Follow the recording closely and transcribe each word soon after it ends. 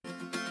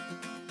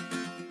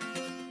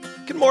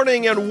Good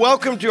morning and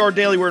welcome to our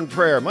Daily Word and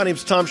Prayer. My name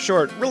is Tom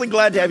Short. Really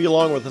glad to have you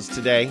along with us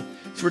today.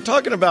 So we're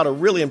talking about a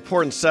really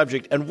important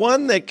subject and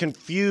one that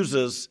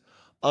confuses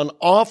an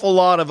awful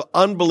lot of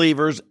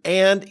unbelievers,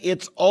 and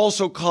it's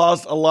also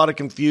caused a lot of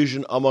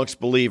confusion amongst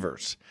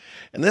believers.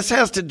 And this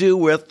has to do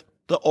with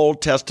the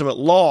Old Testament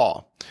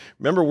law.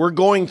 Remember, we're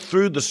going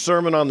through the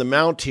Sermon on the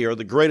Mount here,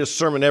 the greatest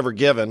sermon ever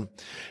given,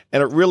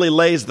 and it really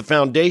lays the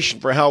foundation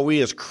for how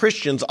we as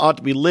Christians ought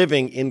to be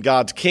living in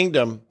God's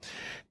kingdom.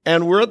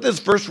 And we're at this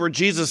verse where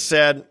Jesus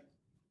said,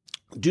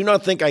 "Do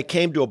not think I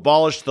came to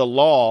abolish the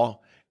law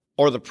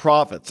or the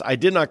prophets. I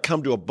did not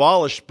come to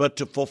abolish, but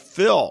to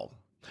fulfill.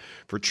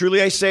 For truly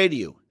I say to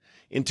you,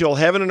 until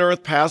heaven and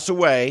earth pass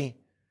away,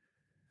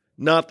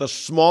 not the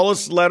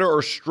smallest letter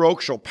or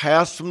stroke shall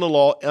pass from the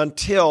law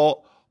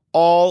until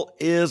all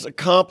is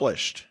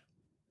accomplished."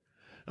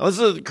 Now,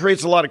 this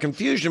creates a lot of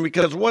confusion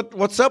because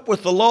what's up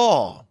with the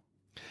law?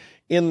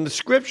 In the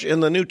Scripture,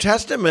 in the New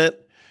Testament,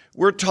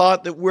 we're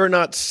taught that we're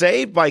not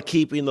saved by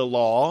keeping the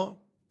law.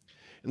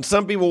 And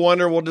some people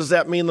wonder, well, does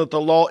that mean that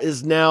the law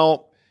is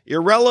now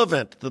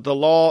irrelevant, that the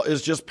law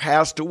is just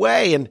passed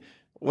away? And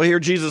well, here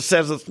Jesus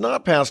says it's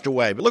not passed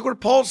away. But look what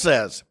Paul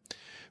says.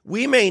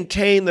 We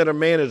maintain that a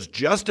man is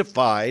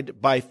justified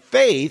by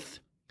faith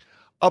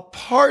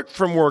apart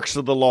from works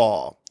of the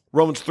law.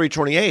 Romans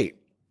 3:28.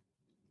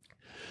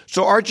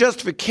 So our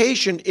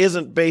justification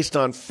isn't based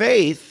on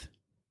faith.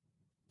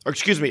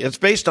 It's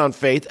based on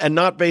faith and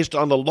not based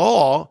on the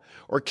law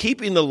or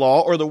keeping the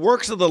law or the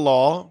works of the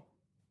law.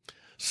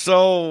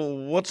 So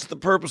what's the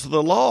purpose of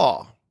the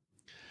law?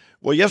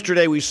 Well,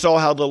 yesterday we saw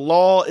how the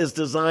law is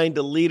designed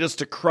to lead us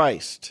to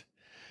Christ.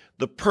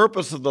 The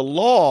purpose of the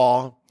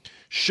law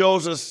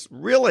shows us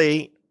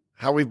really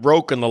how we've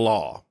broken the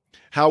law,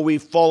 how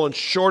we've fallen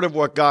short of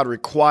what God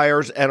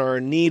requires and are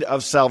in need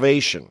of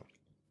salvation.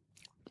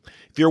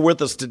 If you're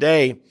with us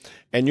today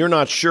and you're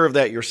not sure of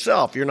that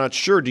yourself, you're not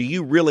sure, do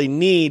you really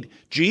need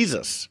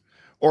Jesus?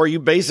 Or are you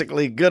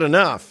basically good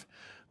enough?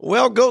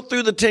 Well, go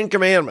through the 10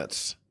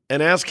 Commandments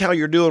and ask how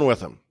you're doing with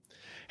them.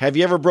 Have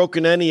you ever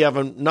broken any of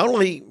them? Not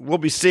only, we'll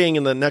be seeing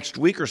in the next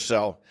week or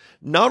so,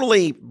 not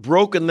only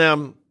broken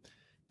them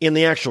in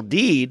the actual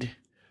deed,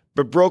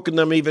 but broken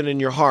them even in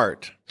your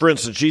heart. For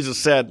instance, Jesus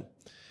said,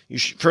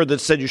 you've heard that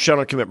said you shall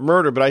not commit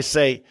murder, but I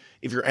say,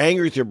 if you're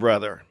angry with your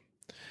brother,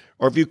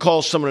 or if you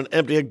call someone an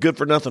empty,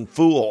 good-for-nothing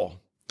fool,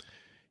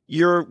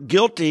 you're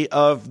guilty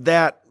of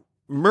that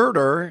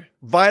murder.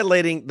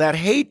 Violating that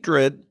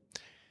hatred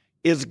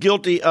is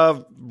guilty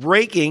of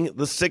breaking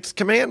the 6th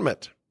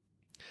commandment.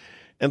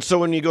 And so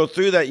when you go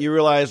through that, you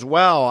realize,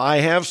 wow, I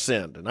have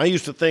sinned. And I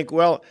used to think,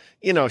 well,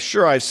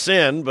 sure, I've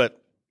sinned,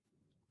 but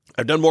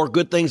I've done more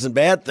good things than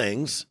bad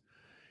things.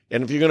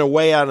 And if you're going to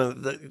weigh out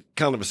the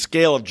kind of a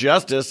scale of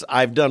justice,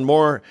 I've done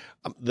more.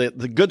 The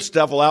good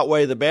stuff will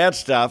outweigh the bad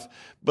stuff.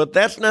 But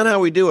that's not how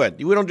we do it.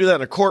 We don't do that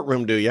in a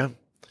courtroom, do you?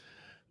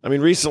 I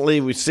mean,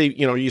 recently we see,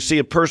 you see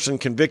a person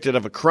convicted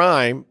of a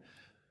crime,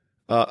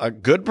 a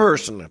good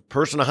person, a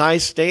person of high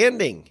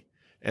standing,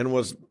 and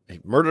he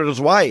murdered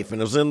his wife,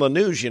 and it was in the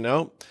news,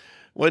 Well,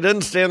 he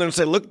didn't stand there and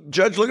say, look,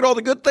 judge, look at all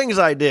the good things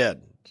I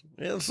did.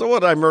 Yeah, so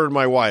what? I murdered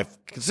my wife.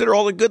 Consider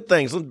all the good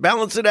things. Let's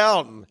balance it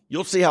out, and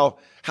you'll see how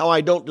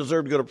I don't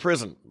deserve to go to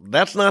prison.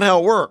 That's not how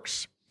it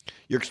works.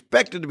 You're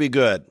expected to be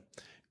good.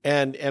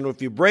 And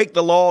if you break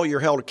the law, you're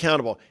held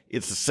accountable.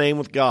 It's the same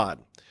with God.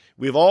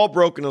 We've all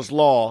broken his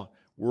law.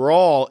 We're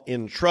all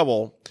in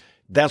trouble.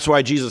 That's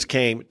why Jesus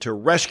came, to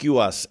rescue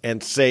us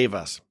and save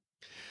us.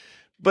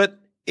 But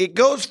it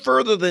goes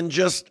further than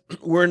just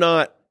we're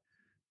not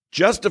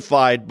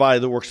justified by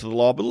the works of the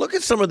law. But look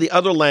at some of the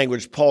other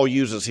language Paul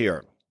uses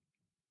here.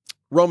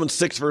 Romans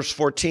 6, verse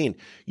 14.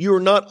 You are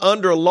not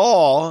under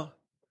law,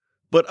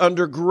 but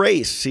under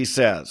grace, he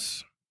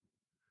says.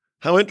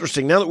 How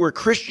interesting. Now that we're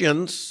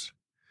Christians,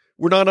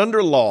 we're not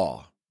under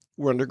law.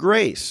 We're under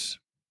grace.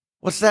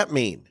 What's that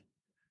mean?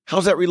 How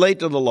does that relate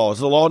to the law? Is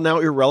the law now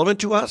irrelevant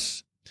to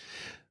us?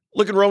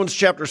 Look at Romans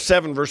chapter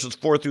 7, verses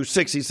 4 through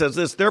 6. He says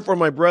this, "Therefore,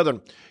 my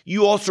brethren,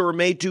 you also are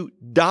made to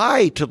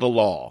die to the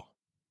law."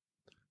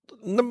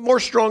 The more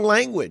strong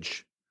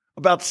language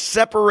about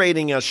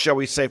separating us, shall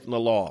we say, from the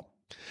law.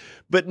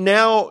 But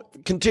now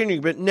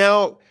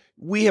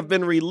we have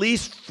been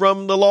released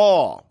from the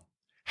law,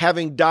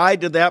 having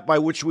died to that by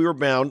which we were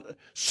bound,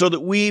 so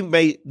that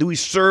we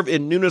serve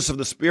in newness of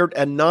the Spirit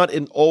and not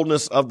in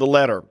oldness of the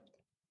letter.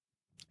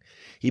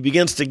 He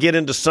begins to get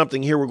into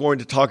something here we're going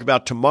to talk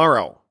about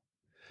tomorrow.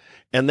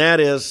 And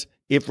that is,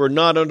 if we're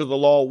not under the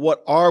law,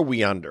 what are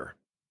we under?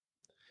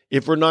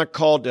 If we're not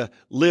called to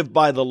live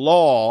by the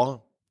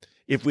law,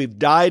 if we've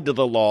died to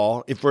the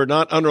law, if we're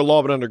not under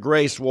law but under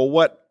grace, well,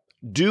 what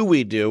do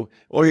we do?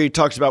 Well, here he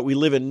talks about we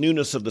live in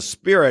newness of the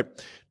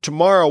Spirit.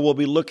 Tomorrow we'll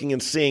be looking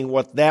and seeing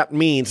what that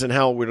means and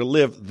how we're to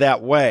live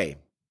that way.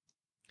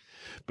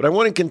 But I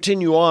want to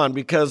continue on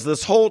because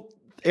this whole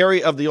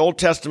area of the Old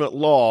Testament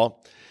law,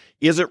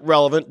 is it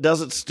relevant?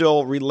 Does it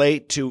still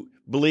relate to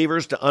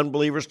believers, to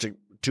unbelievers, to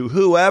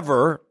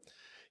whoever,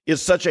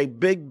 is such a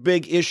big,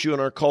 big issue in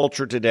our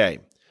culture today.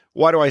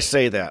 Why do I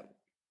say that?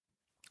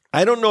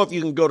 I don't know if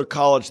you can go to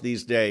college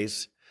these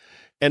days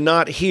and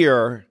not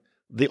hear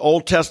the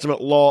Old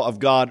Testament law of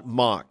God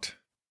mocked.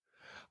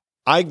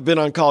 I've been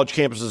on college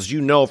campuses,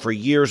 you know, for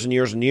years and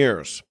years and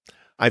years.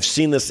 I've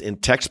seen this in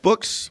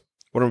textbooks.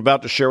 What I'm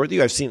about to share with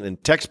you, I've seen it in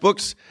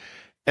textbooks,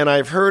 and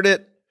I've heard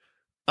it.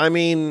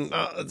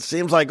 It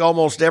seems like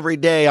almost every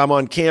day I'm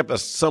on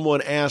campus,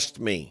 someone asked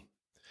me,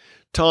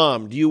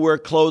 Tom, do you wear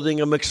clothing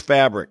of mixed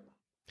fabric?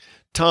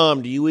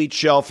 Tom, do you eat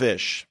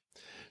shellfish?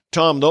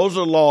 Tom, those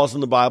are laws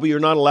in the Bible. You're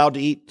not allowed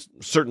to eat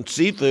certain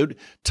seafood.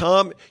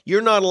 Tom,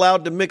 you're not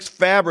allowed to mix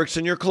fabrics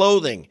in your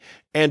clothing.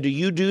 And do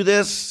you do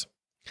this?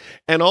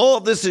 And all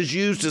of this is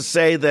used to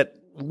say that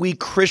we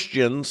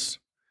Christians,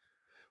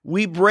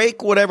 we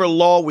break whatever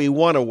law we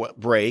want to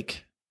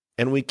break,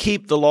 and we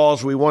keep the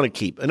laws we want to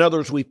keep. In other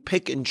words, we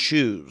pick and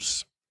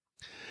choose.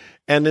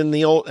 And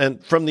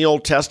from the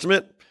Old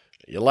Testament,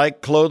 you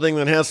like clothing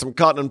that has some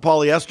cotton and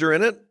polyester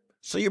in it,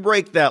 so you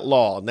break that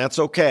law, and that's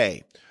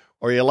okay.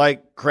 Or you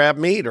like crab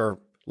meat or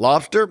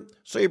lobster,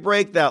 so you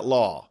break that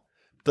law.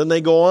 Then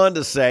they go on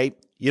to say,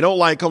 you don't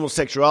like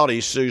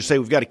homosexuality, so you say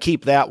we've got to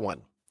keep that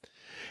one.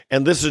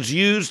 And this is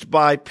used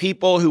by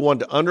people who want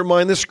to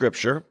undermine the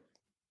Scripture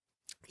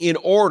in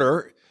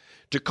order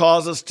to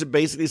cause us to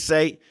basically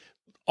say,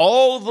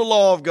 all of the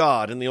law of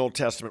God in the Old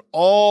Testament,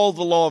 all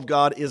the law of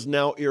God is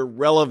now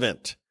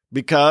irrelevant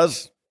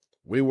because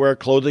we wear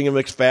clothing of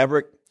mixed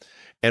fabric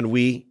and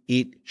we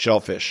eat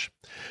shellfish.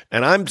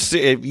 And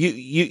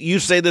you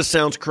say this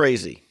sounds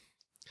crazy,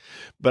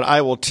 but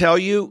I will tell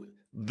you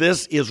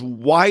this is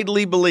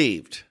widely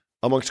believed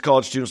amongst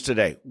college students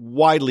today,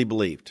 widely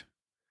believed.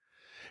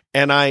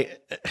 And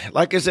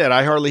like I said,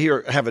 I hardly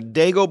have a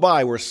day go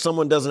by where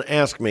someone doesn't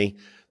ask me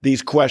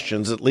these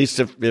questions, at least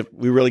if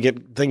we really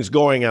get things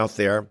going out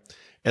there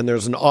and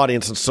there's an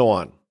audience and so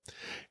on.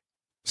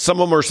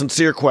 Some of them are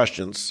sincere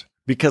questions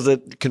because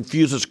it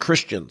confuses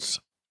Christians.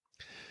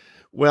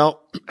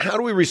 Well, how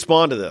do we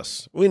respond to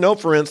this? We know,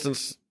 for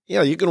instance,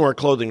 you can wear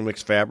clothing in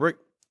mixed fabric,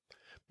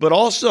 but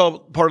also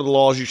part of the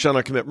law is you shall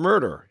not commit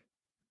murder.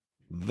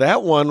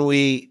 That one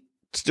we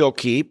still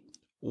keep.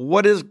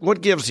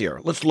 What gives here?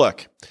 Let's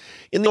look.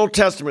 In the Old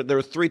Testament, there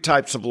are three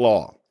types of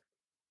law,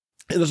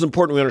 and it's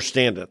important we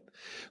understand it.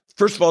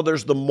 First of all,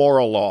 there's the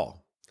moral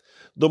law.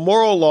 The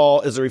moral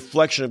law is a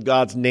reflection of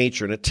God's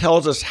nature, and it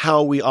tells us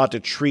how we ought to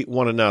treat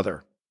one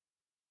another.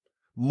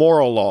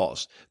 Moral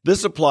laws.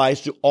 This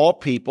applies to all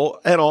people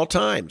at all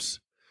times.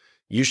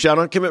 You shall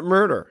not commit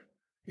murder.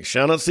 You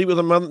shall not sleep with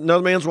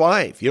another man's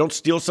wife. You don't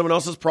steal someone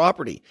else's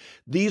property.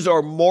 These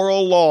are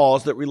moral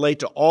laws that relate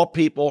to all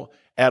people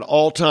at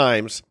all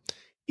times,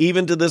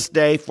 even to this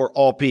day for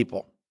all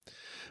people.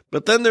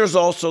 But then there's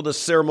also the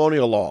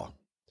ceremonial law.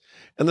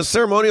 And the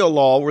ceremonial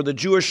law were the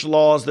Jewish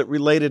laws that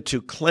related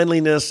to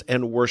cleanliness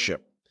and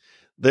worship.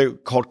 They're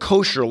called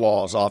kosher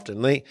laws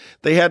often.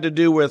 They had to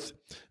do with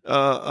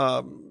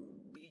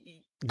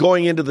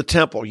going into the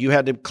temple. You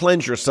had to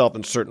cleanse yourself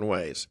in certain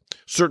ways.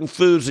 Certain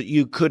foods that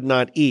you could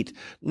not eat.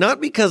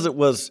 Not because it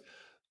was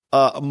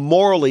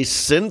morally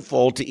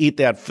sinful to eat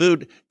that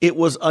food. It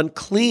was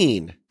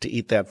unclean to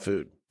eat that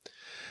food.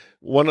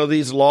 One of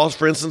these laws,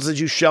 for instance, is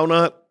you shall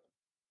not,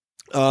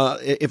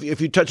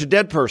 if you touch a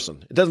dead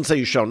person, it doesn't say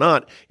you shall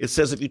not. It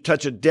says if you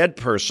touch a dead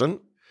person,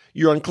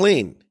 you're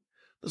unclean.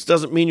 This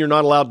doesn't mean you're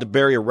not allowed to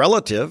bury a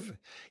relative.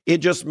 It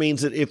just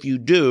means that if you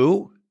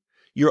do,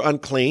 you're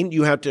unclean.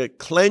 You have to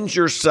cleanse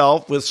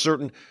yourself with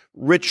certain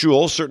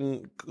rituals,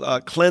 certain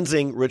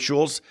cleansing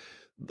rituals,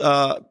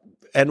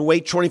 and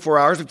wait 24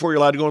 hours before you're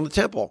allowed to go in the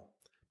temple.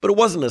 But it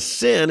wasn't a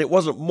sin. It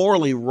wasn't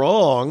morally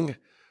wrong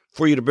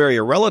for you to bury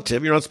a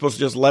relative. You're not supposed to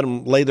just let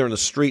them lay there in the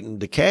street and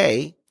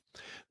decay.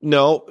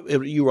 No,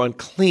 you were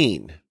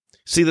unclean.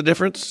 See the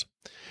difference?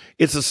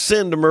 It's a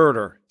sin to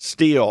murder,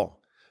 steal,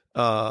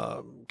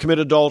 commit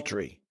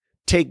adultery,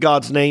 take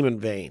God's name in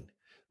vain.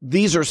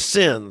 These are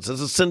sins.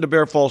 It's a sin to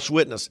bear false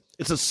witness.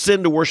 It's a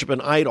sin to worship an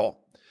idol.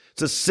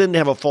 It's a sin to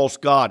have a false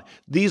god.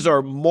 These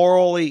are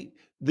moral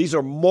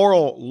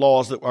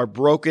laws that are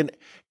broken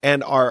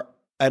and are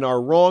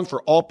wrong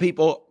for all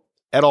people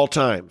at all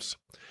times.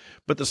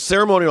 But the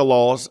ceremonial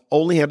laws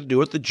only had to do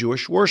with the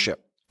Jewish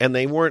worship, and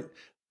they weren't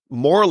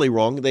morally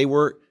wrong. They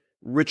were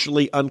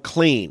ritually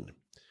unclean.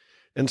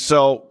 And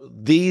so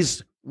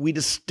we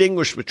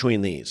distinguish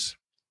between these.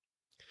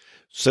 It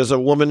says a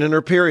woman in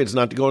her period is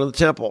not to go into the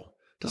temple.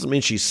 Doesn't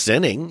mean she's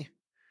sinning.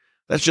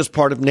 That's just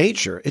part of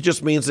nature. It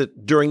just means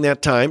that during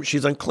that time,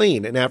 she's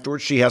unclean, and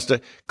afterwards she has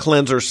to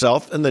cleanse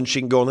herself, and then she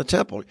can go in the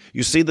temple.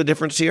 You see the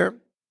difference here?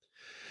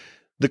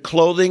 The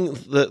clothing,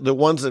 the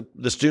ones that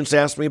the students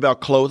asked me about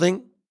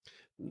clothing,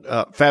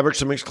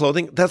 fabrics and mixed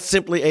clothing, that's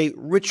simply a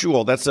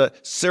ritual. That's a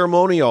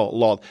ceremonial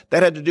law.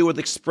 That had to do with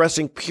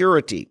expressing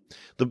purity.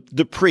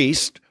 The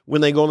priest, when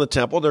they go in the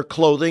temple, their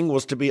clothing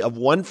was to be of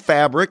one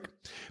fabric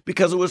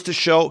because it was to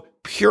show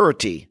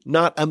purity,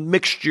 not a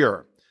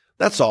mixture.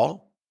 That's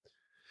all.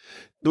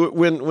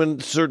 When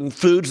certain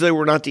foods they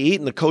were not to eat,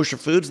 and the kosher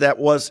foods, that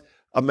was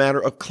a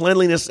matter of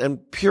cleanliness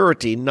and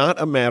purity,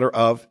 not a matter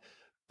of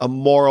a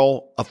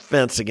moral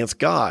offense against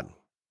God.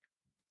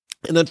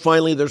 And then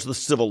finally, there's the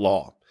civil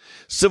law.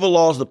 Civil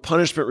law is the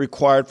punishment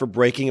required for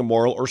breaking a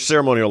moral or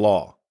ceremonial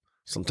law.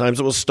 Sometimes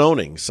it was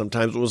stoning.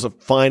 Sometimes it was a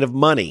fine of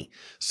money.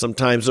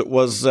 Sometimes it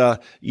was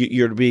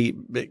you're to be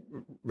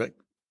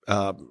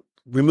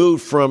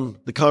removed from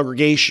the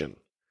congregation.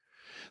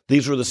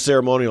 These were the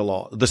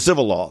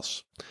civil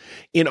laws.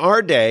 In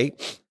our day,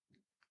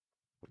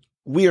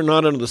 we are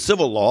not under the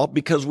civil law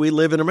because we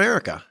live in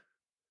America.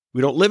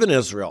 We don't live in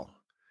Israel.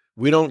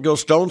 We don't go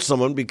stone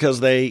someone because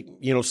they,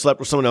 slept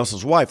with someone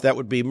else's wife. That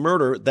would be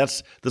murder.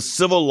 That's the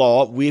civil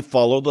law. We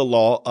follow the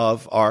law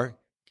of our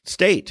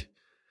state.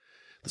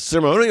 The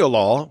ceremonial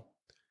law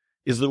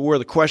is where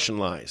the question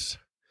lies.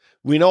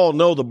 We all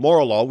know the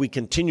moral law. We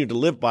continue to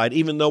live by it.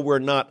 Even though we're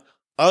not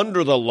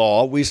under the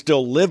law, we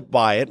still live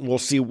by it, and we'll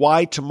see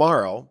why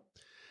tomorrow.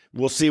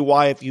 We'll see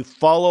why if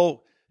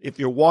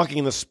you're walking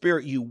in the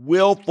Spirit, you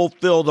will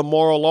fulfill the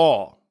moral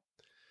law.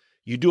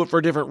 You do it for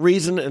a different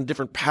reason and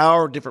different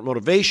power, different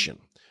motivation,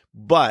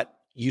 but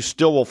you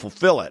still will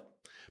fulfill it.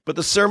 But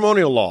the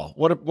ceremonial law,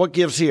 what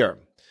gives here?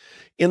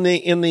 In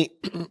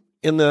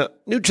the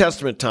New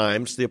Testament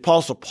times, the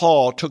Apostle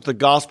Paul took the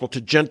gospel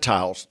to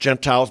Gentiles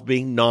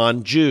being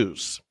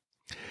non-Jews.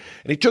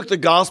 And he took the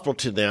gospel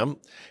to them,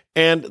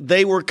 and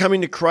they were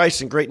coming to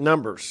Christ in great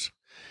numbers.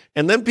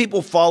 And then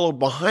people followed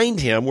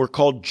behind him were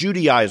called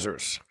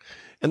Judaizers.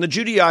 And the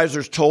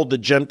Judaizers told the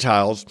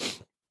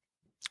Gentiles,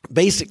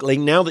 basically,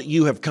 now that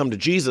you have come to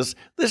Jesus,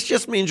 this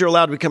just means you're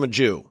allowed to become a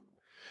Jew.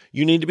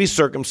 You need to be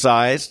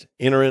circumcised,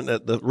 enter in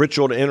the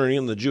ritual to enter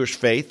in the Jewish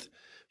faith,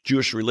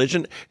 Jewish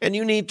religion, and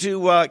you need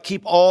to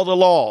keep all the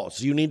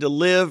laws. You need to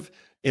live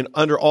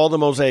under all the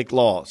Mosaic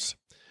laws.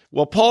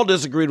 Well, Paul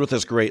disagreed with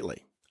this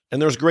greatly,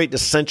 and there's great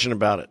dissension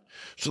about it.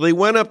 So they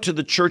went up to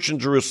the church in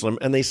Jerusalem,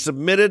 and they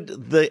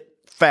submitted the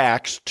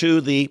facts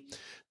to the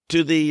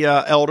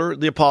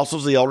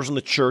apostles, the elders in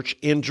the church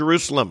in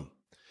Jerusalem.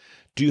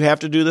 Do you have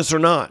to do this or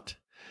not?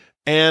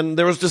 And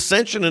there was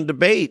dissension and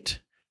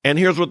debate. And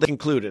here's what they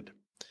concluded.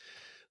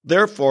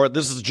 Therefore,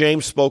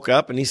 James spoke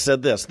up and he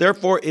said this,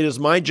 therefore it is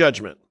my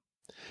judgment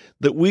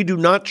that we do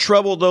not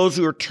trouble those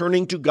who are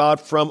turning to God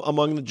from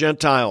among the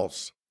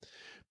Gentiles,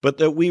 but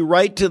that we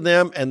write to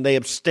them and they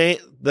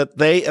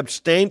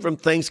abstain from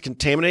things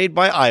contaminated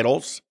by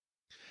idols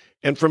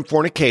and from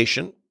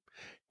fornication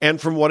and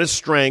from what is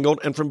strangled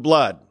and from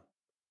blood.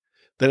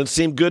 Then it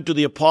seemed good to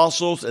the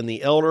apostles and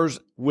the elders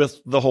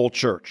with the whole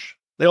church.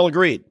 They all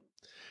agreed.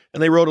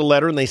 And they wrote a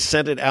letter and they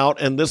sent it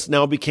out, and this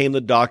now became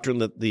the doctrine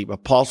that the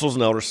apostles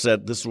and elders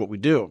said, this is what we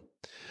do.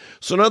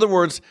 So in other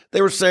words,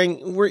 they were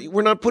saying,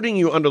 we're not putting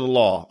you under the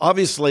law.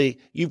 Obviously,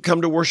 you've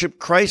come to worship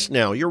Christ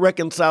now. You're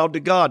reconciled to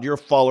God. You're a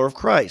follower of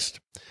Christ.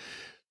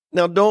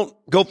 Now, don't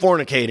go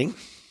fornicating.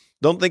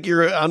 Don't think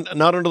you're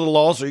not under the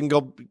law so you can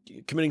go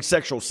committing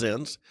sexual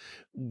sins.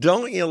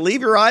 Don't leave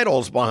your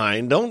idols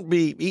behind. Don't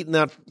be eating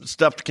that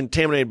stuff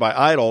contaminated by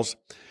idols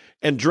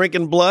and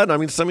drinking blood. I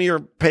mean, some of your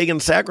pagan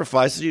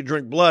sacrifices, you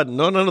drink blood.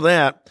 No, none of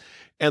that.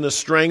 And the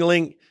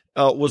strangling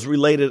was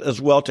related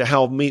as well to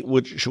how meat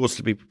was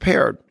to be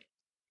prepared.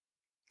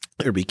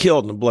 It would be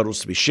killed and the blood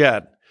was to be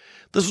shed.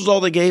 This was all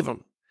they gave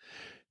them.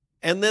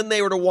 And then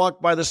they were to walk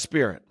by the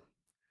Spirit.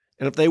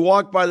 And if they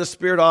walk by the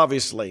Spirit,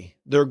 obviously,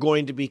 they're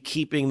going to be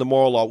keeping the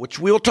moral law, which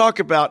we'll talk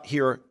about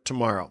here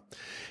tomorrow.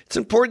 It's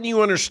important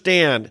you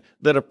understand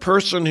that a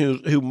person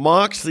who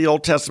mocks the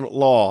Old Testament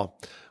law,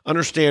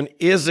 understand,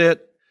 is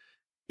it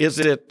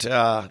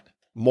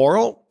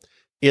moral?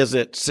 Is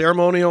it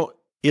ceremonial?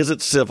 Is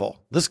it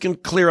civil? This can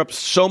clear up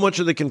so much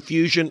of the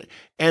confusion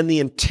and the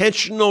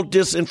intentional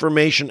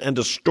disinformation and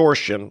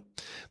distortion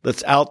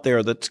that's out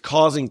there that's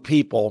causing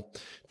people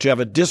to have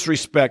a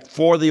disrespect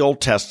for the Old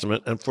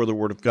Testament and for the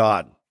Word of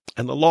God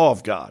and the law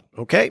of God,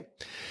 okay?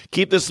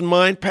 Keep this in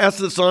mind. Pass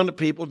this on to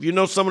people. If you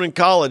know someone in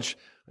college,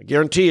 I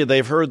guarantee you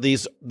they've heard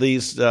these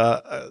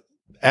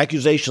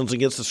accusations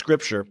against the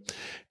Scripture,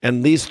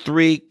 and these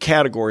three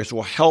categories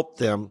will help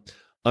them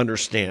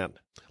understand.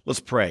 Let's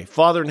pray.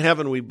 Father in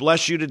heaven, we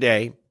bless you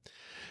today.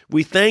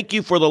 We thank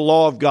you for the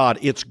law of God.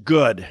 It's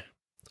good.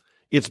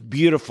 It's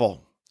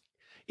beautiful.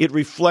 It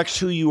reflects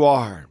who you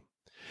are.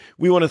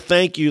 We want to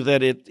thank you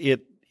that it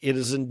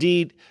is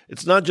indeed,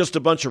 it's not just a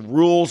bunch of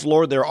rules,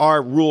 Lord. There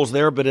are rules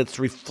there, but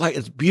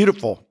it's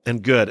beautiful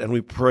and good, and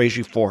we praise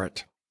you for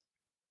it.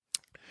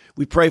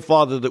 We pray,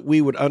 Father, that we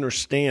would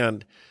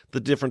understand the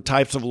different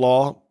types of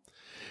law.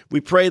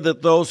 We pray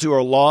that those who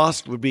are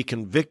lost would be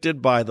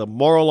convicted by the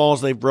moral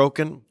laws they've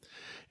broken.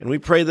 And we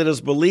pray that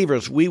as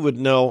believers, we would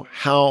know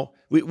how,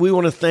 we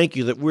want to thank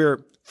you that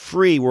we're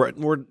free.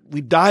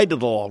 We died to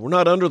the law. We're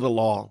not under the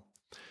law,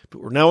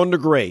 but we're now under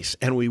grace,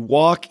 and we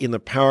walk in the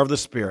power of the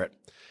Spirit.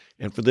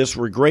 And for this,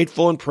 we're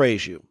grateful and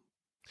praise you.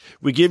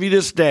 We give you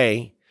this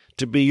day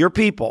to be your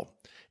people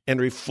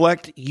and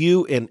reflect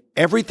you in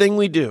everything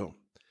we do.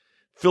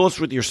 Fill us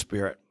with your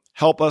Spirit.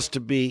 Help us to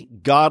be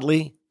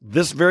godly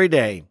this very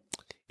day.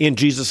 In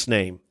Jesus'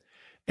 name,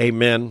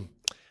 amen,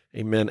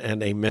 amen,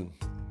 and amen.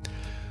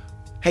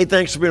 Hey,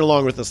 thanks for being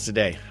along with us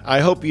today. I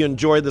hope you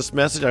enjoyed this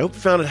message. I hope you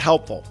found it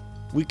helpful.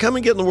 We come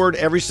and get in the Word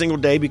every single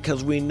day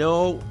because we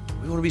know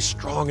we want to be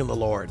strong in the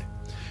Lord.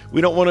 We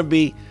don't want to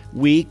be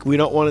weak. We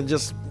don't want to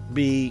just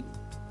be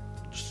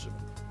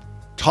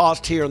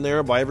tossed here and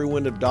there by every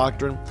wind of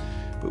doctrine,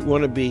 but we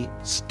want to be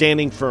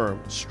standing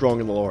firm, strong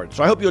in the Lord.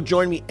 So I hope you'll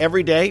join me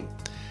every day.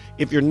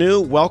 If you're new,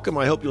 welcome.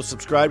 I hope you'll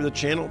subscribe to the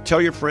channel.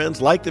 Tell your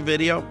friends, like the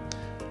video,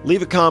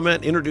 leave a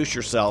comment, introduce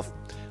yourself.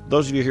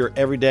 Those of you here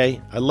every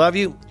day, I love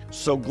you.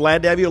 So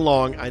glad to have you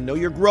along. I know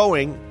you're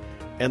growing,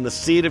 and the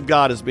seed of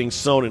God is being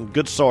sown in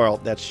good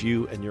soil. That's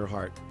you and your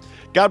heart.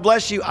 God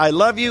bless you. I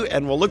love you,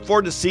 and we'll look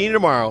forward to seeing you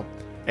tomorrow.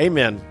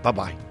 Amen.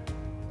 Bye-bye.